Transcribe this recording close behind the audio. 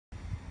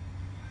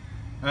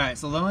Alright,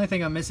 so the only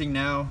thing I'm missing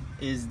now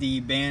is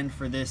the band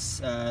for this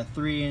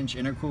 3-inch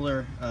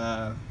intercooler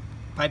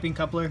piping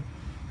coupler.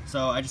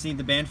 So I just need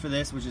the band for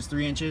this, which is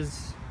 3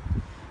 inches.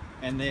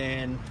 And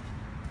then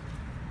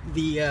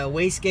the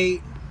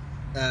wastegate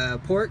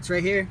ports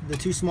right here, the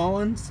two small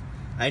ones,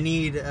 I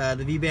need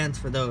the V-bands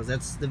for those.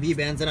 That's the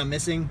V-bands that I'm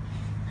missing.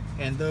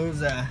 And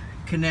those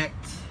connect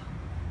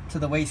to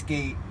the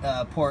wastegate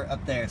port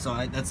up there.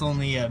 So that's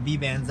only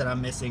V-bands that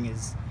I'm missing,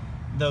 is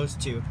those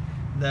two.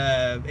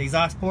 The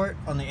exhaust port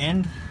on the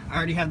end, I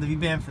already have the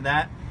V-band for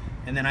that,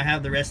 and then I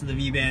have the rest of the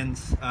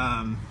V-bands.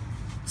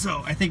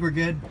 So I think we're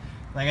good.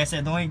 Like I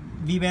said, the only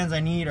V-bands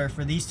I need are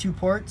for these two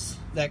ports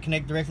that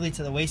connect directly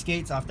to the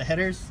wastegates off the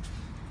headers,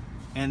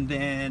 and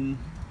then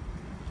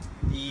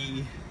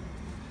the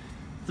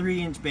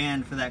 3-inch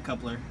band for that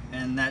coupler,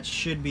 and that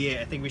should be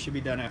it. I think we should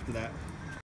be done after that.